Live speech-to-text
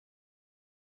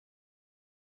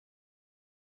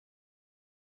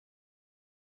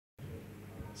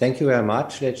Thank you very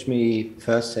much. Let me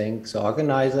first thank the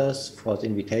organizers for the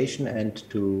invitation and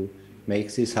to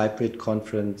make this hybrid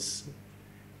conference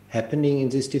happening in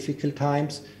these difficult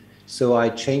times. So I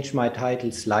changed my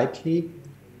title slightly,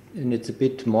 and it's a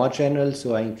bit more general,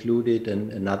 so I included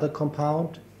another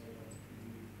compound.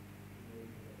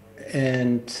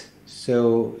 And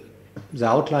so the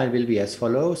outline will be as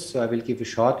follows. So I will give a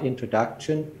short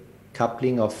introduction,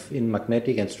 coupling in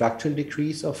magnetic and structural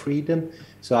degrees of freedom.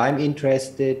 So I'm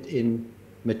interested in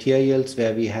materials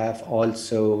where we have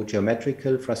also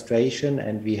geometrical frustration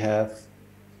and we have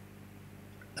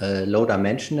low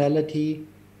dimensionality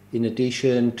in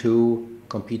addition to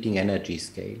competing energy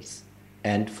scales.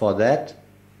 And for that,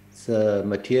 the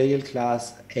material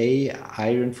class A,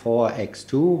 iron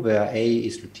 4X2, where A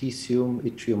is lutetium,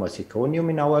 yttrium, or zirconium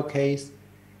in our case,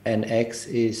 and X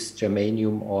is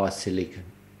germanium or silicon.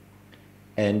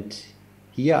 And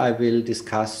here I will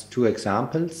discuss two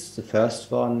examples. The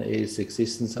first one is the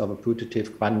existence of a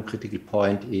putative quantum critical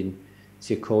point in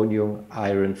zirconium,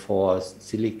 iron 4,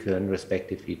 silicon,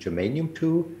 respectively germanium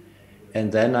 2. And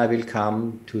then I will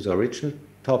come to the original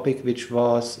topic, which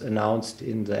was announced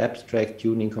in the abstract,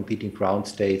 tuning competing ground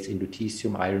states in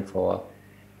lutetium, iron 4,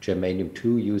 germanium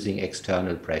 2 using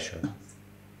external pressure.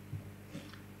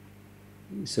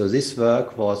 So this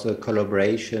work was a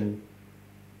collaboration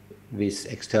with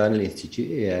external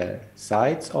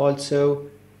sites also.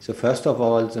 So first of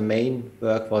all, the main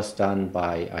work was done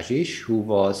by Ashish, who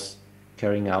was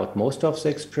carrying out most of the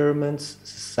experiments.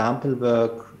 Samples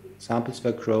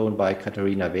were grown by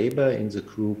Katharina Weber in the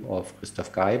group of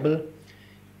Christoph Geibel.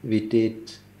 We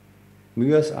did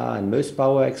Mührsar and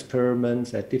Mösbauer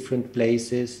experiments at different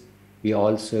places. We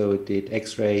also did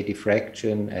X-ray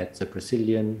diffraction at the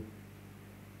Brazilian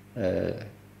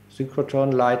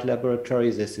synchrotron light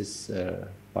laboratory. This is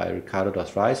by Ricardo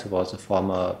dos Reis, who was a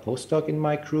former postdoc in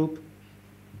my group.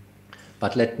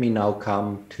 But let me now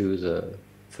come to the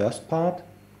first part.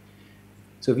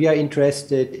 So we are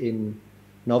interested in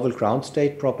novel ground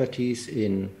state properties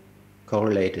in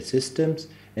correlated systems,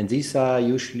 and these are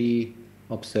usually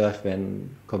observed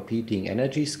when competing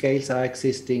energy scales are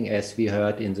existing, as we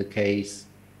heard in the case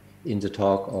in the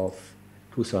talk of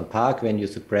Tucson Park. When you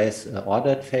suppress an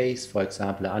ordered phase, for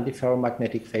example, an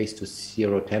antiferromagnetic phase to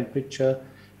 0 temperature,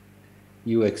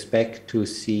 you expect to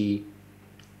see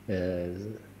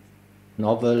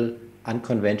novel,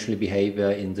 unconventional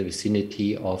behavior in the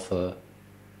vicinity of a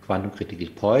quantum critical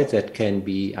point. That can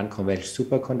be unconventional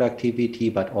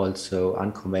superconductivity, but also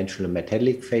unconventional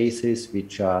metallic phases,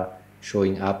 which are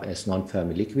showing up as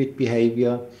non-Fermi liquid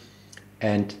behavior.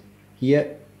 And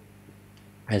here,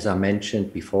 as I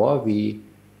mentioned before, we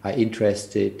are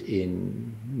interested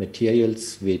in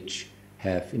materials which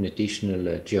have an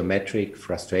additional geometric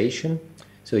frustration.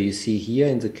 So you see here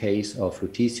in the case of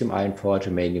lutetium, iron 4,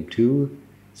 germanium 2,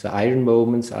 the iron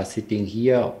moments are sitting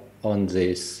here on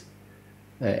this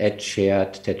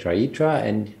edge-shared tetrahedra,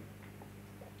 and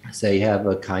they have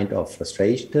a kind of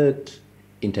frustrated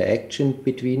interaction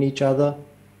between each other.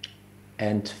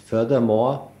 And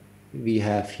furthermore, we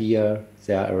have here,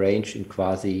 they are arranged in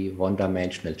quasi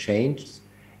one-dimensional chains,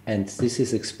 and this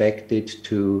is expected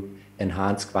to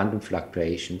enhance quantum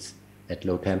fluctuations at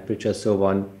low temperature. So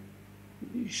one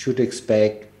should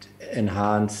expect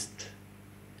enhanced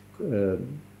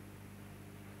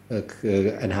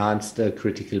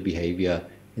critical behavior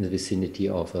in the vicinity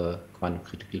of a quantum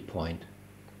critical point.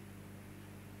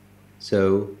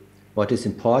 So what is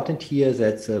important here is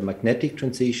that the magnetic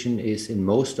transition is in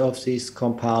most of these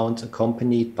compounds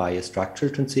accompanied by a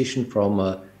structural transition from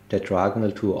a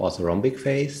tetragonal to orthorhombic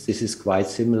phase. This is quite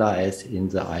similar as in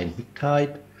the iron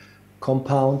peptide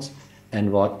compounds.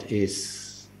 And what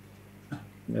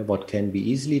can be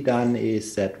easily done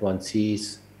is that one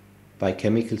sees by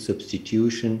chemical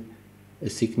substitution a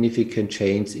significant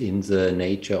change in the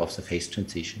nature of the phase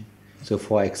transition. So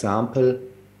for example,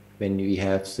 when we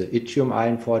have the yttrium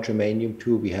iron 4 germanium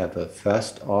 2, we have a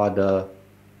first order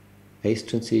phase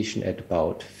transition at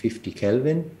about 50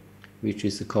 Kelvin, which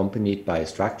is accompanied by a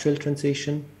structural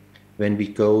transition. When we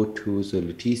go to the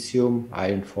lutetium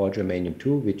iron 4 germanium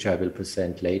 2, which I will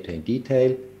present later in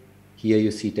detail, here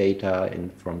you see data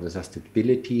from the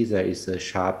susceptibility. There is a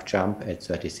sharp jump at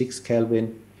 36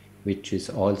 Kelvin, which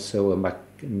is also a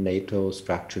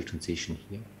magneto-structural transition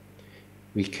here.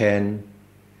 We can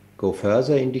go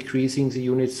further in decreasing the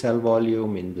unit cell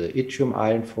volume. In the yttrium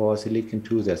iron 4 silicon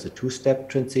 2, there's a two-step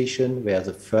transition, where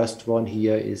the first one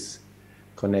here is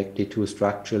connected to a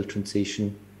structural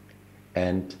transition,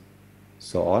 and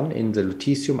so on. In the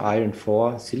lutetium iron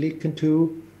 4 silicon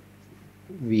 2,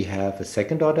 we have a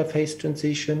second order phase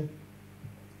transition,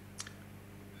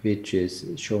 which is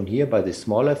shown here by the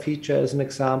smaller feature as an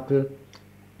example.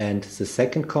 And the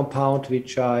second compound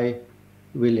which I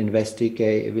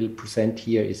will present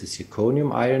here is a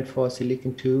zirconium iron 4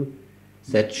 silicon 2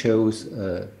 that shows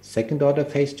a second order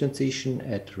phase transition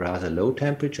at rather low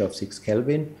temperature of 6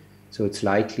 Kelvin. So it's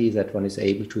likely that one is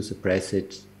able to suppress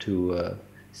it to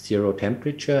zero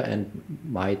temperature and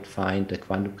might find a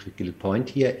quantum critical point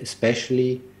here,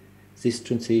 especially this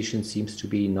transition seems to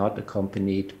be not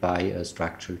accompanied by a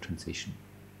structural transition.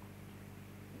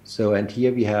 So, and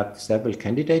here we have several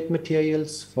candidate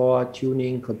materials for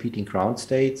tuning competing ground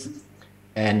states.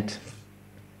 And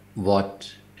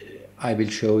what I will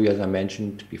show you, as I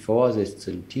mentioned before, this is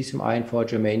the lutetium iron 4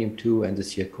 germanium 2 and the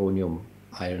zirconium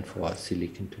iron 4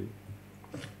 silicon 2.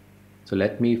 So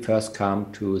let me first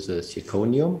come to the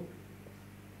zirconium.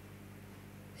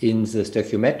 In the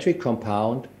stoichiometric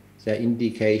compound, there are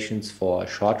indications for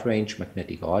short-range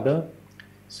magnetic order.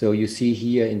 So you see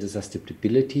here in the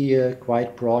susceptibility a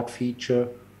quite broad feature.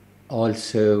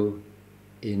 Also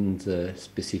in the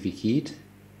specific heat,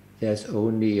 there's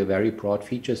only a very broad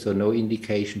feature, so no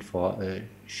indication for a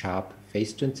sharp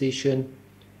phase transition.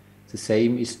 The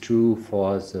same is true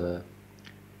for the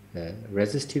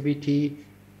resistivity,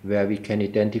 where we can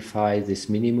identify this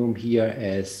minimum here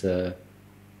as the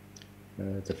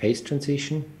phase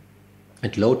transition.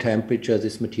 At low temperature,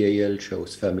 this material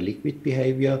shows fermi-liquid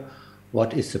behavior.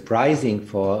 What is surprising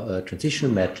for a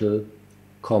transition metal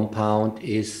compound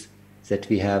is that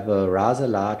we have a rather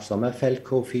large Sommerfeld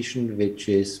coefficient, which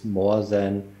is more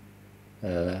than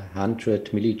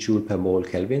 100 millijoule per mole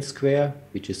Kelvin square,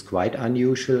 which is quite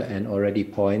unusual and already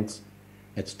points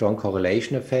at strong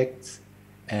correlation effects.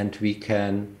 And we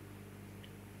can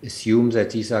assume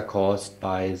that these are caused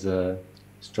by the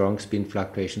strong spin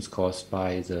fluctuations caused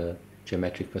by the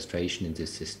geometric frustration in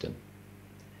this system.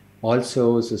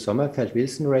 Also, the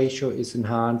Sommerfeld-Wilson ratio is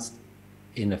enhanced.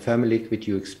 In a fermi-liquid,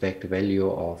 you expect a value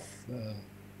of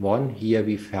 1. Here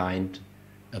we find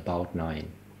about 9.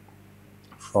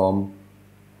 From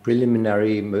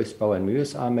preliminary Mössbauer and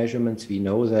Mühsam measurements, we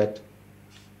know that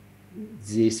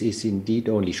this is indeed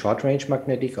only short-range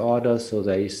magnetic order, so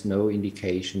there is no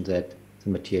indication that the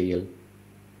material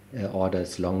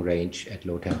orders long range at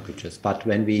low temperatures. But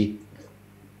when we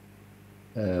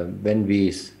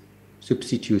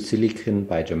substitute silicon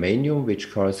by germanium,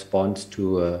 which corresponds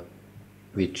to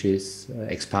which is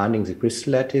expanding the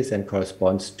crystal lattice and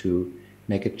corresponds to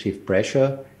negative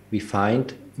pressure, we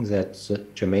find that the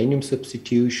germanium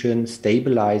substitution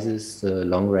stabilizes the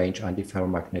long-range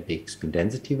antiferromagnetic spin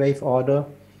density wave order.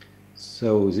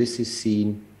 So this is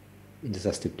seen in the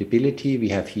susceptibility. We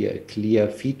have here a clear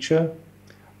feature.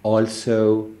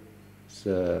 Also,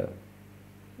 the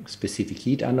specific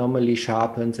heat anomaly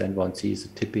sharpens, and one sees a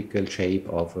typical shape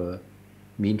of a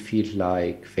mean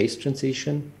field-like phase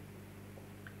transition.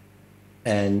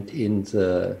 And in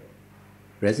the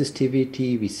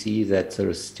resistivity, we see that the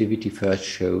resistivity first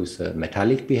shows a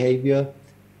metallic behavior,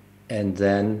 and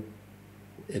then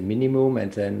a minimum,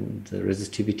 and then the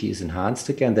resistivity is enhanced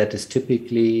again. That is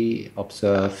typically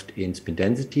observed in spin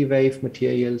density wave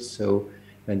materials. So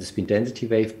when the spin density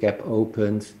wave gap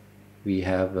opens, we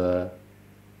have the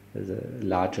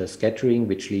larger scattering,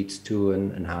 which leads to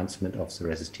an enhancement of the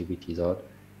resistivity. So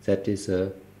that is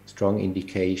a strong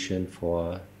indication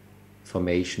for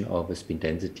formation of a spin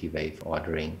density wave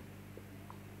ordering.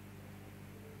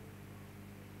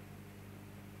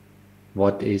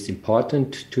 What is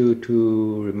important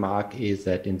to remark is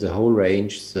that in the whole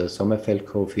range, the Sommerfeld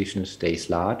coefficient stays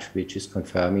large, which is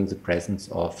confirming the presence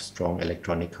of strong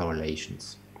electronic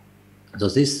correlations. So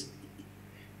this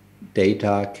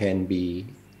data can be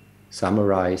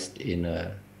summarized in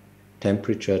a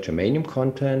temperature germanium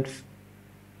content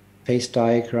phase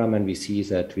diagram, and we see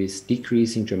that with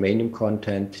decreasing germanium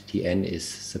content, Tn is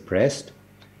suppressed,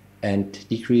 and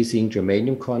decreasing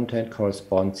germanium content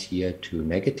corresponds here to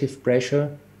negative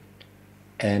pressure.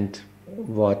 And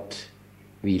what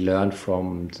we learned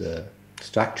from the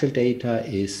structural data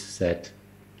is that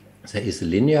there is a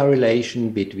linear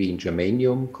relation between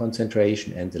germanium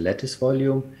concentration and the lattice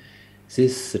volume.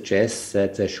 This suggests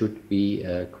that there should be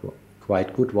a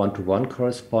quite good one-to-one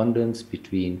correspondence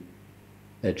between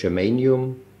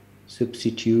germanium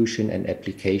substitution and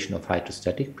application of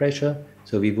hydrostatic pressure.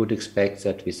 So we would expect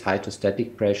that with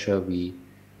hydrostatic pressure, we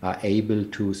are able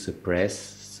to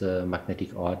suppress the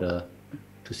magnetic order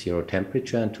to zero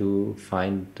temperature and to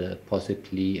find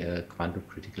possibly a quantum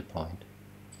critical point.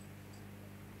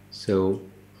 So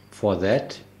for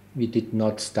that, we did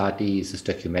not study the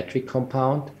stoichiometric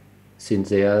compound, since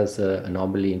there's an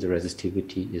anomaly in the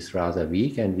resistivity is rather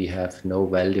weak and we have no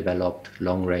well-developed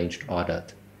long-range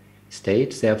ordered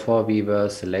states. Therefore, we were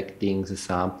selecting the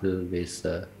sample with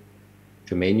a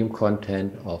germanium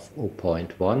content of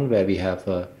 0.1, where we have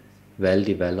a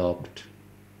well-developed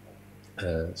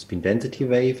spin density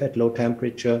wave at low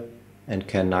temperature and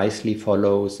can nicely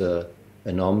follow the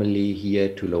anomaly here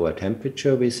to lower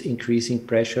temperature with increasing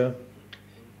pressure.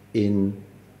 In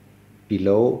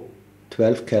below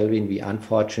 12 Kelvin,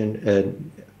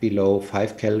 below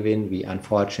 5 Kelvin, we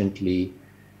unfortunately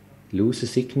lose the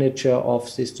signature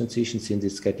of this transition since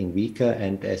it's getting weaker.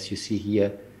 And as you see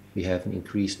here, we have an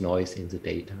increased noise in the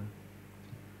data.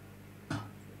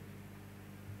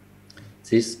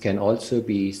 This can also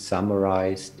be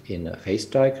summarized in a phase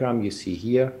diagram. You see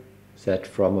here that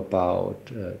from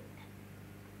about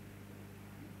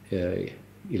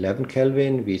 11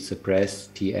 Kelvin, we suppress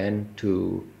Tn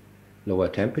to lower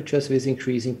temperatures with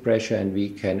increasing pressure, and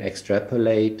we can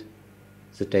extrapolate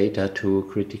the data to a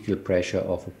critical pressure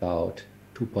of about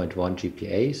 2.1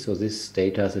 GPa. So this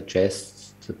data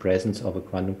suggests the presence of a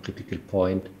quantum critical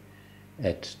point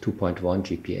at 2.1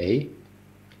 GPa.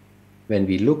 When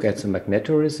we look at the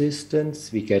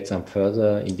magnetoresistance, we get some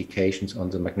further indications on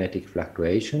the magnetic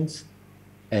fluctuations.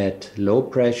 At low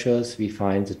pressures, we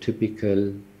find the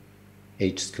typical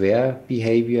H²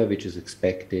 behavior, which is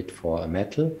expected for a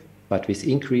metal. But with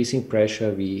increasing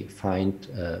pressure, we find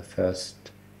first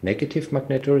negative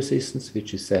magnetoresistance,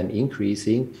 which is then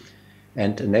increasing.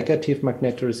 And a negative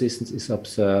magnetoresistance is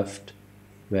observed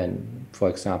when, for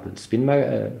example,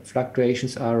 spin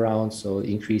fluctuations are around. So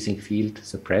increasing field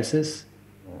suppresses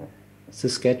the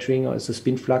scattering or the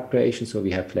spin fluctuation. So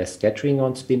we have less scattering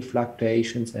on spin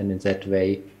fluctuations. And in that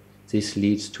way, this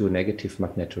leads to negative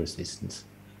magnetoresistance.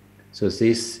 So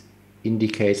this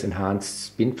indicates enhanced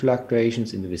spin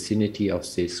fluctuations in the vicinity of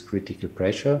this critical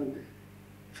pressure.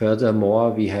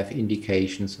 Furthermore, we have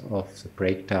indications of the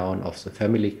breakdown of the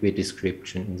Fermi-liquid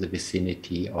description in the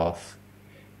vicinity of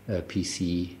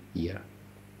PC here.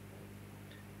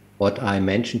 What I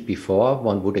mentioned before,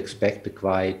 one would expect a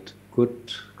quite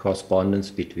good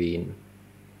correspondence between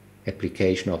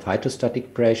application of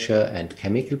hydrostatic pressure and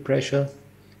chemical pressure.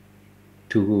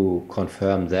 To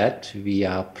confirm that, we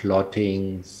are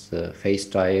plotting the phase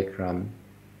diagram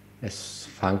as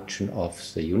function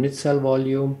of the unit cell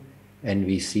volume, and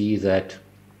we see that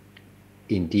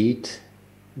indeed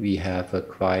we have a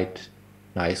quite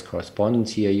nice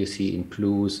correspondence here. You see in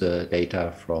blue the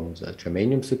data from the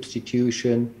germanium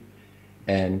substitution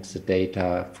and the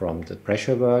data from the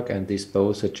pressure work, and this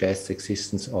both suggests the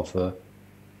existence of a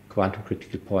quantum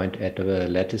critical point at a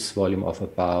lattice volume of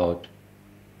about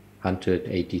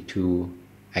 182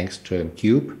 angstrom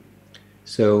cube.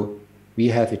 So we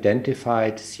have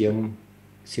identified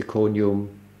zirconium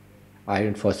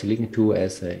iron 4 silicon 2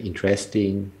 as an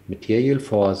interesting material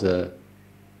for the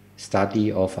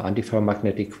study of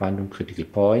antiferromagnetic quantum critical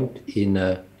point in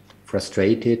a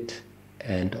frustrated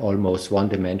and almost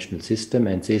one-dimensional system,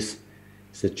 and this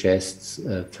suggests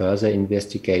further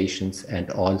investigations and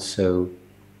also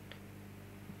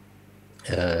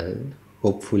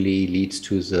hopefully leads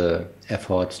to the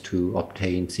efforts to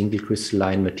obtain single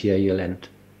crystalline material and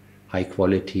high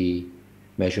quality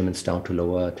measurements down to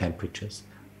lower temperatures.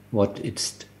 What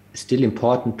it's still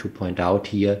important to point out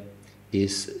here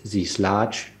is these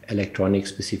large electronic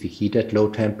specific heat at low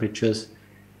temperatures,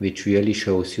 which really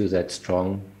shows you that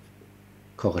strong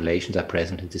correlations are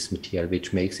present in this material,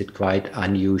 which makes it quite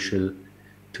unusual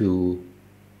to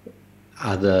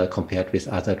compared with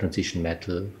other transition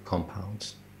metal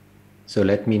compounds. So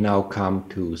let me now come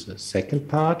to the second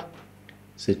part,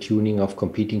 the tuning of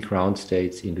competing ground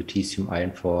states in lutetium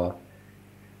iron 4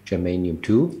 germanium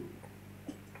 2.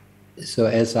 So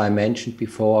as I mentioned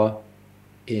before,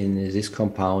 in this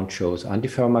compound shows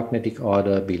antiferromagnetic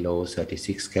order below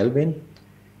 36 Kelvin.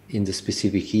 In the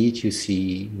specific heat, you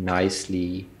see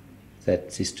nicely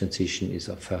that this transition is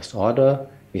of first order.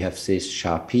 We have this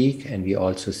sharp peak, and we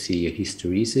also see a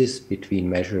hysteresis between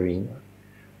measuring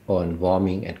on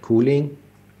warming and cooling,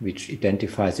 which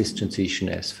identifies this transition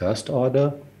as first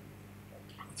order.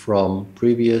 From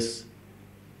previous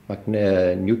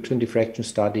neutron diffraction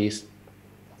studies,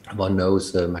 one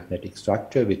knows the magnetic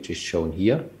structure, which is shown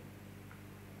here.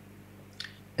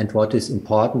 And what is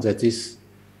important that this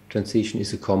transition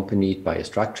is accompanied by a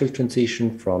structural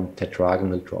transition from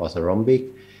tetragonal to orthorhombic,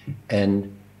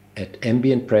 and at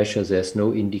ambient pressure there's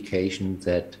no indication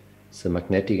that the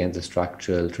magnetic and the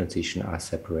structural transition are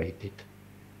separated.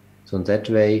 So in that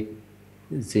way,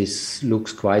 this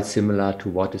looks quite similar to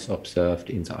what is observed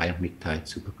in the iron pnictide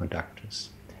superconductors.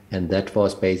 And that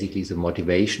was basically the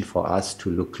motivation for us to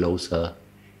look closer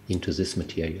into this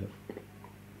material.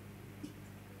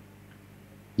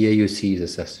 Here you see the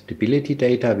susceptibility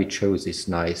data, which shows this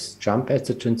nice jump at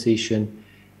the transition.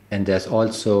 And there's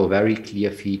also a very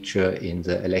clear feature in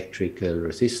the electrical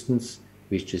resistance,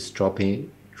 which is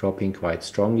dropping quite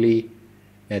strongly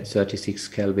at 36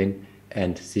 Kelvin.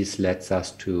 And this lets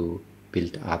us to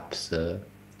build up the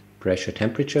pressure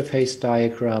temperature phase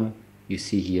diagram. You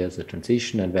see here the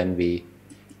transition, and when we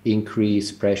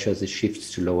increase pressure, it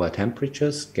shifts to lower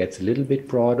temperatures, gets a little bit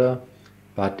broader,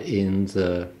 but in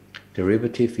the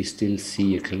derivative, we still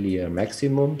see a clear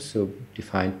maximum, so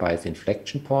defined by the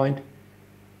inflection point.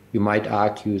 You might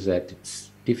argue that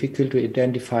it's difficult to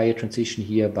identify a transition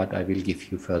here, but I will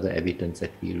give you further evidence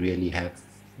that we really have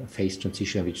a phase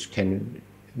transition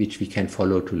which we can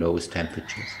follow to lowest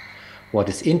temperatures. What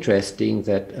is interesting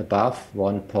that above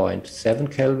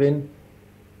 1.7 Kelvin,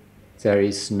 there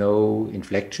is no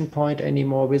inflection point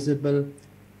anymore visible,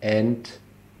 and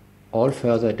all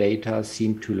further data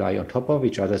seem to lie on top of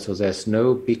each other, so there's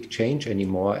no big change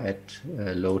anymore at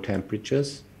low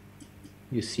temperatures.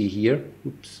 You see here,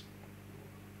 oops.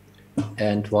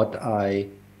 And what I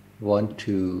want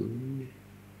to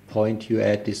point you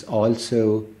at is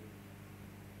also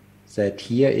that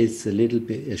here is a little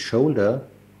bit a shoulder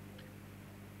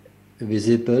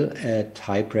visible at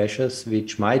high pressures,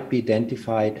 which might be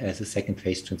identified as a second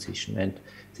phase transition. And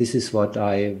this is what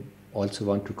I also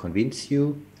want to convince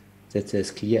you, that there's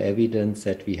clear evidence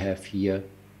that we have here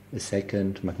a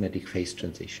second magnetic phase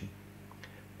transition.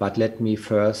 But let me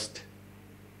first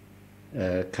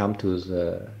come to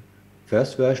the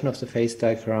first version of the phase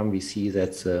diagram. We see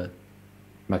that the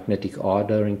magnetic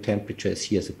ordering temperature is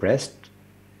here suppressed.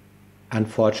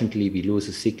 Unfortunately, we lose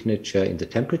a signature in the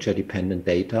temperature-dependent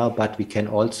data, but we can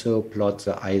also plot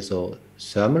the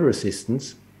isothermal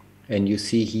resistance. And you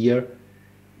see here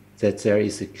that there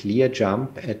is a clear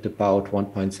jump at about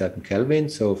 1.7 Kelvin,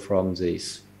 so from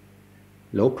this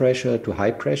low pressure to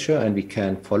high pressure, and we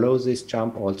can follow this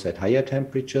jump also at higher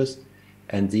temperatures.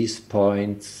 And these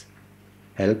points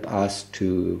help us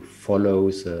to follow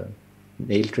the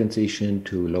nail transition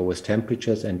to lowest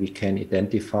temperatures, and we can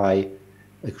identify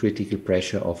a critical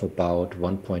pressure of about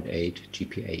 1.8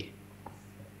 GPa.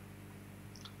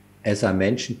 As I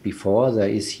mentioned before, there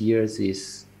is here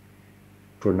this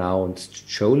pronounced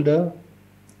shoulder,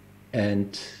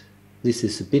 and this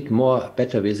is a bit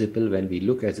better visible when we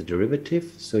look at the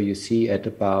derivative. So you see at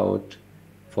about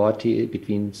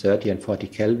between 30 and 40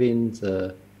 Kelvin,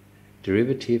 the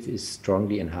derivative is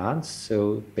strongly enhanced.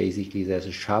 So basically there's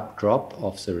a sharp drop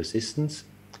of the resistance.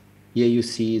 Here you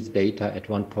see the data at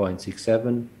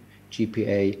 1.67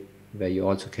 GPa, where you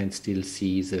also can still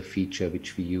see the feature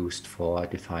which we used for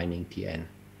defining Tn.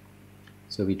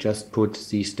 So we just put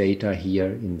these data here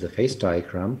in the phase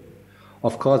diagram.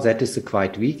 Of course, that is a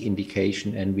quite weak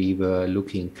indication, and we were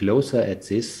looking closer at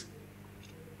this.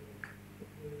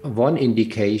 One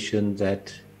indication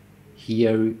that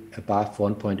here above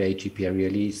 1.8 GPa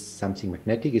really something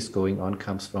magnetic is going on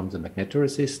comes from the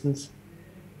magnetoresistance.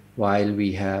 While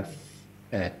we have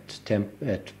at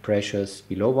pressures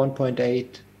below 1.8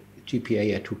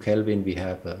 GPa at 2 Kelvin, we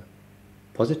have a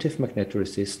positive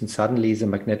magnetoresistance. Suddenly the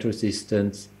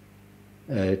magnetoresistance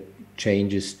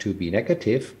changes to be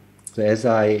negative. So as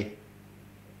I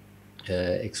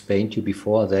explained to you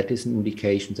before, that is an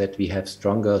indication that we have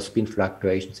stronger spin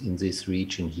fluctuations in this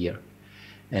region here.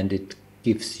 And it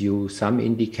gives you some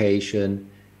indication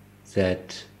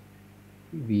that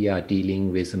we are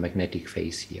dealing with a magnetic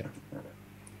phase here.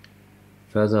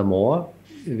 Furthermore,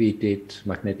 we did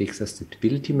magnetic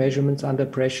susceptibility measurements under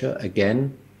pressure.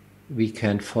 Again, we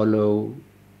can follow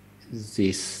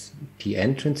this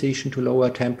Tn transition to lower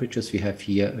temperatures. We have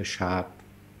here a sharp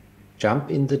jump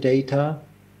in the data.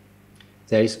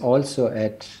 There is also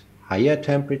at higher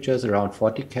temperatures, around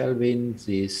 40 Kelvin,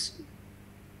 this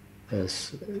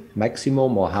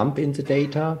maximum or hump in the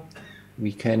data.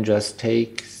 We can just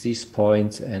take these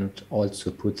points and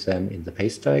also put them in the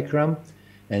phase diagram.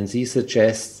 And this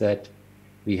suggests that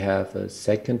we have a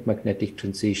second magnetic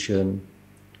transition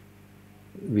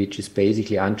which is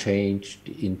basically unchanged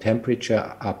in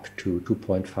temperature up to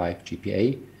 2.5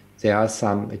 GPa. There are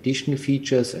some additional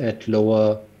features at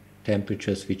lower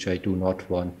temperatures which I do not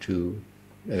want to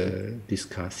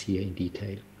discuss here in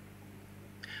detail.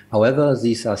 However,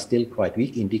 these are still quite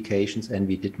weak indications, and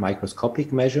we did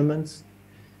microscopic measurements.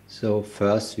 So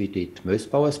first we did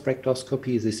Mössbauer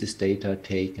spectroscopy. This is data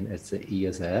taken at the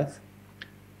ESF.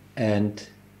 And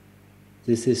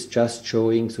this is just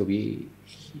showing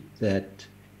that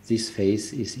this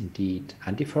phase is indeed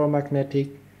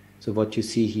antiferromagnetic. So what you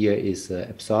see here is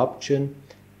absorption,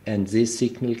 and this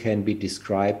signal can be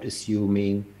described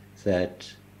assuming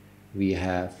that we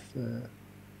have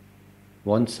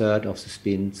 1/3 of the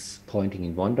spins pointing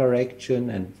in one direction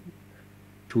and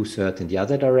 2/3 in the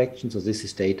other direction. So this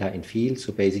is data in field.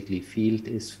 So basically field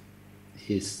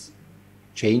is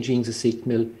changing the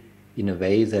signal in a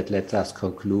way that lets us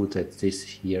conclude that this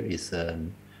here is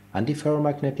an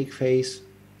antiferromagnetic phase.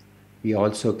 We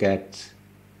also get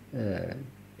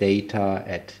data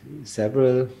at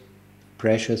several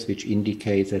pressures which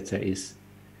indicate that there is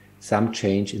some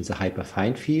change in the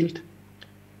hyperfine field,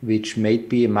 which might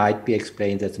be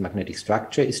explained that the magnetic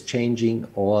structure is changing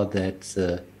or that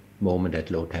the moment at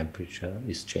low temperature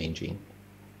is changing.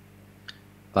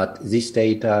 But this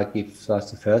data gives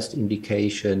us the first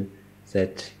indication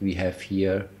that we have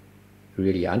here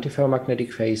really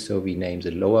antiferromagnetic phase, so we name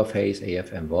the lower phase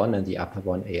AFM1 and the upper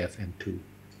one AFM2.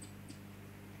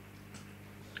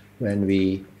 When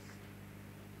we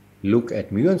look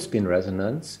at muon spin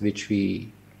resonance, which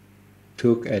we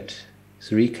took at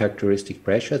 3 characteristic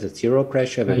pressures, at 0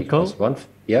 pressure, where Michael? it was 1.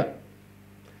 Yeah.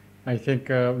 I think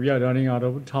we are running out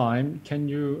of time. Can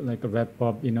you wrap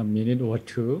up in a minute or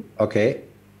two? Okay.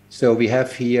 So we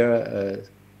have here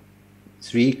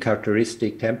 3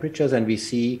 characteristic temperatures, and we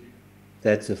see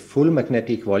that the full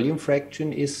magnetic volume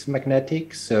fraction is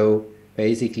magnetic. So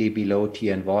basically below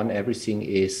Tn1, everything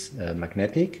is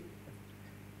magnetic,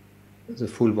 the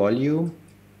full volume.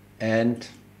 And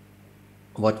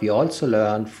what we also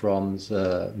learned from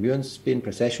the muon spin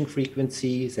precession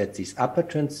frequency is that this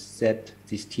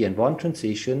this Tn1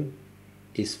 transition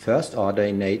is first order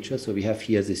in nature. So we have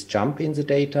here this jump in the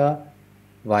data,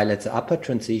 while at the upper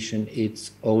transition,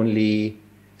 it's only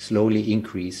slowly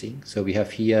increasing. So we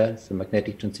have here the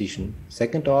magnetic transition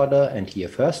second order and here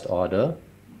first order.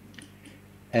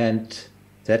 And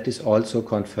that is also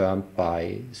confirmed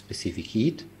by specific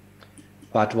heat.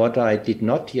 But what I did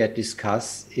not yet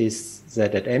discuss is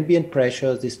that at ambient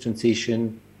pressure, this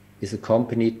transition is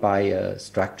accompanied by a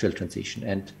structural transition.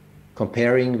 And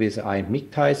comparing with iron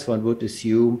pnictides, one would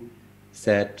assume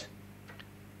that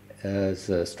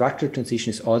the structural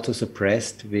transition is also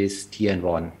suppressed with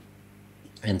Tn1.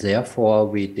 And therefore,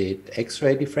 we did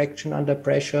X-ray diffraction under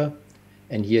pressure.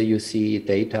 And here you see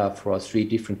data for 3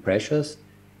 different pressures.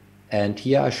 And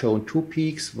here are shown 2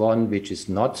 peaks, one which is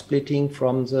not splitting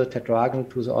from the tetragonal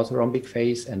to the orthorhombic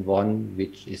phase, and one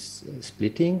which is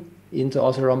splitting in the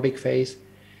orthorhombic phase.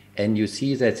 And you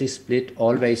see that this split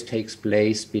always takes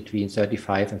place between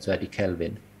 35 and 30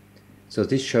 Kelvin. So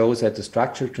this shows that the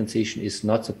structural transition is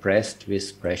not suppressed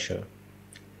with pressure.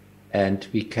 And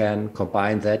we can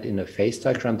combine that in a phase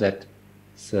diagram that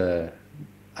the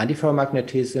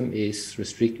antiferromagnetism is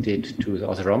restricted to the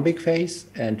orthorhombic phase,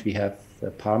 and we have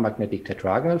the paramagnetic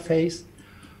tetragonal phase.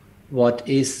 What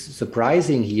is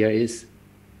surprising here is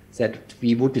that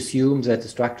we would assume that the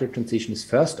structural transition is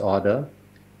first order,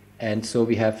 and so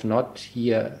we have not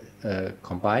here a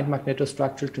combined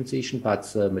magnetostructural transition, but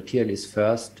the material is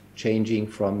first changing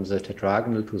from the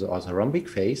tetragonal to the orthorhombic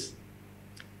phase,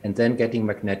 and then getting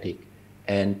magnetic.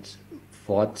 And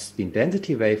what spin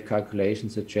density wave calculation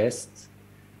suggests,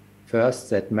 first,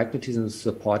 that magnetism is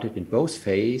supported in both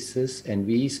phases, and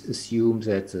we assume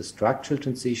that the structural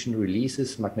transition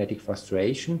releases magnetic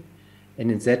frustration,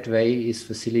 and in that way is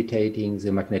facilitating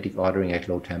the magnetic ordering at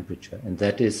low temperature. And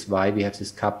that is why we have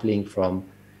this coupling from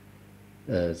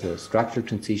the structural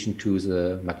transition to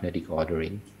the magnetic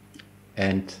ordering.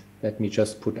 And let me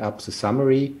just put up the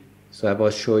summary. So I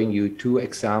was showing you 2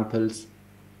 examples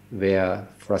where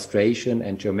frustration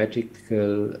and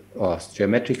geometrical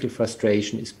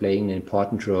frustration is playing an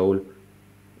important role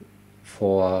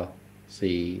for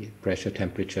the pressure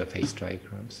temperature phase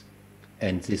diagrams.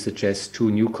 And this suggests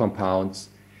 2 new compounds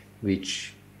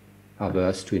which are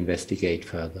worth to investigate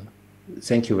further.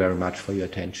 Thank you very much for your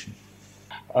attention.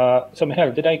 So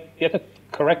Michael, did I get it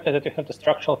correct that you have the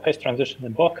structural phase transition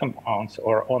in both compounds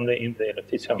or only in the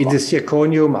lutetium? In the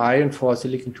zirconium iron for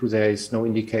silicon-2, there is no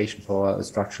indication for a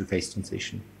structural phase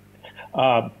transition.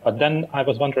 But then I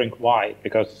was wondering why,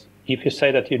 because if you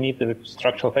say that you need the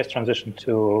structural phase transition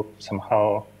to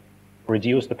somehow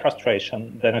reduce the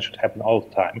frustration, then it should happen all the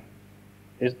time.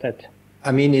 Is that?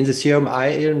 I mean, in the serum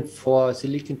iron for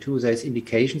silicon-2, there's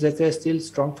indication that there's still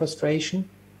strong frustration,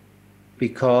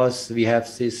 because we have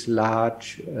this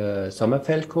large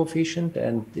Sommerfeld coefficient,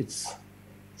 and it's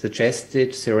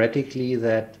suggested theoretically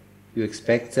that you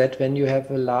expect that when you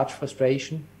have a large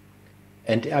frustration.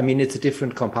 And I mean, it's a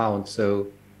different compound. So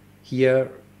here,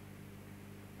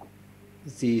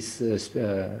 these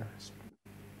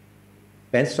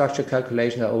band structure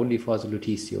calculations are only for the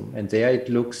lutetium. And there it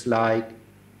looks like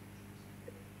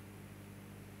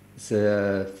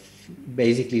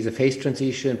basically the phase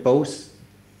transition, both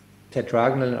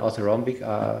tetragonal and orthorhombic,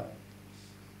 are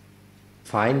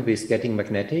fine with getting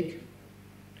magnetic.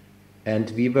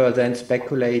 And we were then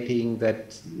speculating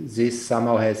that this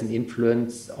somehow has an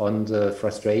influence on the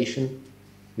frustration,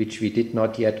 which we did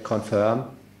not yet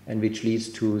confirm, and which leads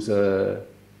to the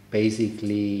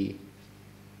basically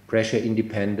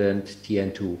pressure-independent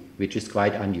TN2, which is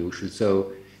quite unusual.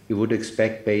 So you would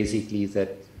expect basically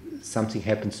that something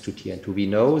happens to TN2. We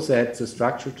know that the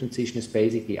structural transition is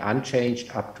basically unchanged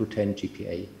up to 10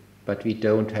 GPa, but we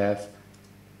don't have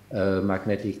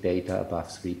magnetic data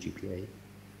above 3 GPa.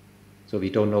 So we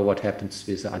don't know what happens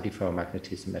with the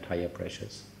antiferromagnetism at higher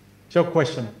pressures. Your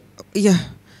question. Yeah.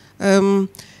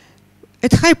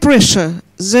 At high pressure,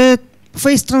 the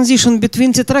phase transition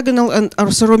between tetragonal and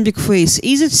orthorhombic phase,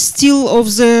 is it still of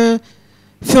the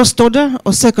first order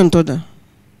or second order?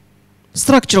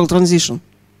 Structural transition.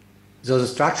 So the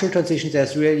structural transition,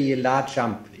 there's really a large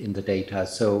jump in the data.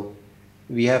 So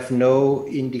we have no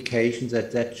indication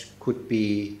that that could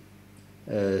be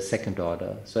second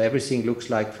order. So everything looks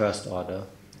like first order.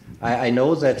 I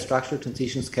know that structural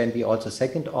transitions can be also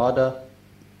second order,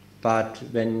 but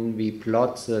when we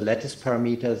plot the lattice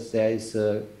parameters, there is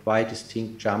a quite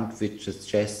distinct jump which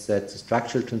suggests that the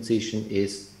structural transition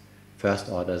is first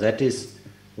order. That is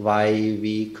why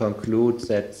we conclude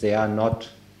that they are not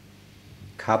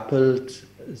coupled,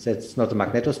 that's not a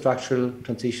magnetostructural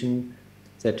transition,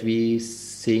 that we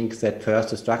think that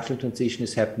first the structural transition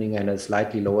is happening and at a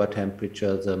slightly lower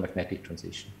temperature the magnetic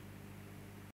transition.